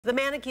The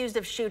man accused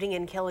of shooting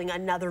and killing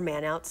another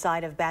man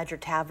outside of Badger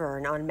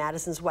Tavern on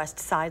Madison's west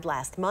side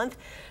last month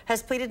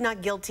has pleaded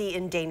not guilty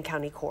in Dane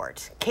County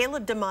Court.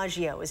 Caleb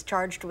DiMaggio is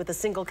charged with a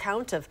single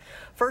count of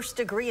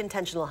first-degree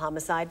intentional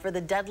homicide for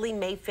the deadly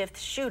May 5th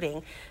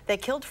shooting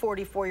that killed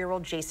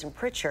 44-year-old Jason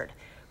Pritchard.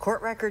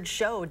 Court records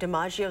show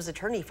DiMaggio's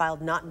attorney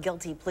filed not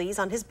guilty pleas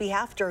on his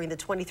behalf during the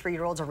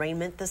 23-year-old's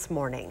arraignment this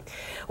morning.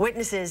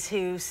 Witnesses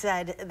who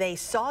said they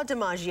saw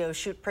DiMaggio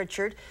shoot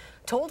Pritchard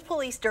told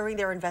police during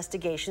their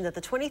investigation that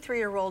the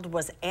 23-year-old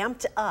was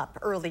amped up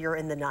earlier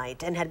in the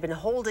night and had been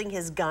holding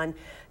his gun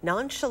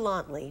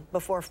nonchalantly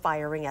before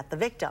firing at the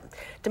victim.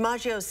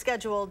 DiMaggio is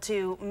scheduled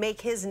to make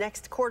his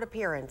next court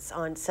appearance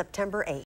on September 8th.